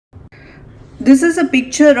This is a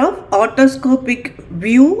picture of otoscopic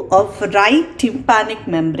view of right tympanic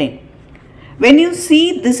membrane. When you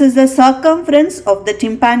see, this is the circumference of the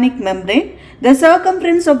tympanic membrane. The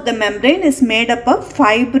circumference of the membrane is made up of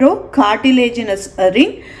fibrocartilaginous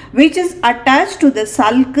ring which is attached to the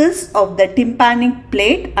sulcus of the tympanic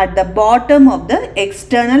plate at the bottom of the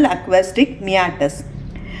external acoustic meatus.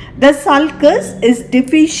 The sulcus is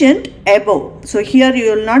deficient above. So here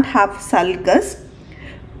you will not have sulcus,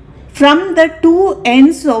 from the two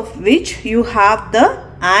ends of which you have the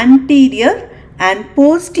anterior and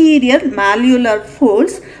posterior malleolar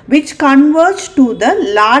folds which converge to the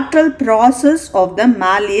lateral process of the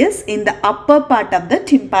malleus in the upper part of the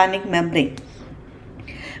tympanic membrane.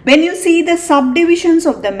 When you see the subdivisions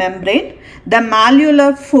of the membrane, the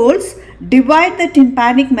malleolar folds divide the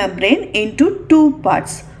tympanic membrane into two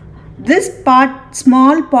parts. This part,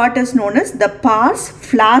 small part, is known as the pars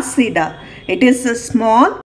flaccida. It is a small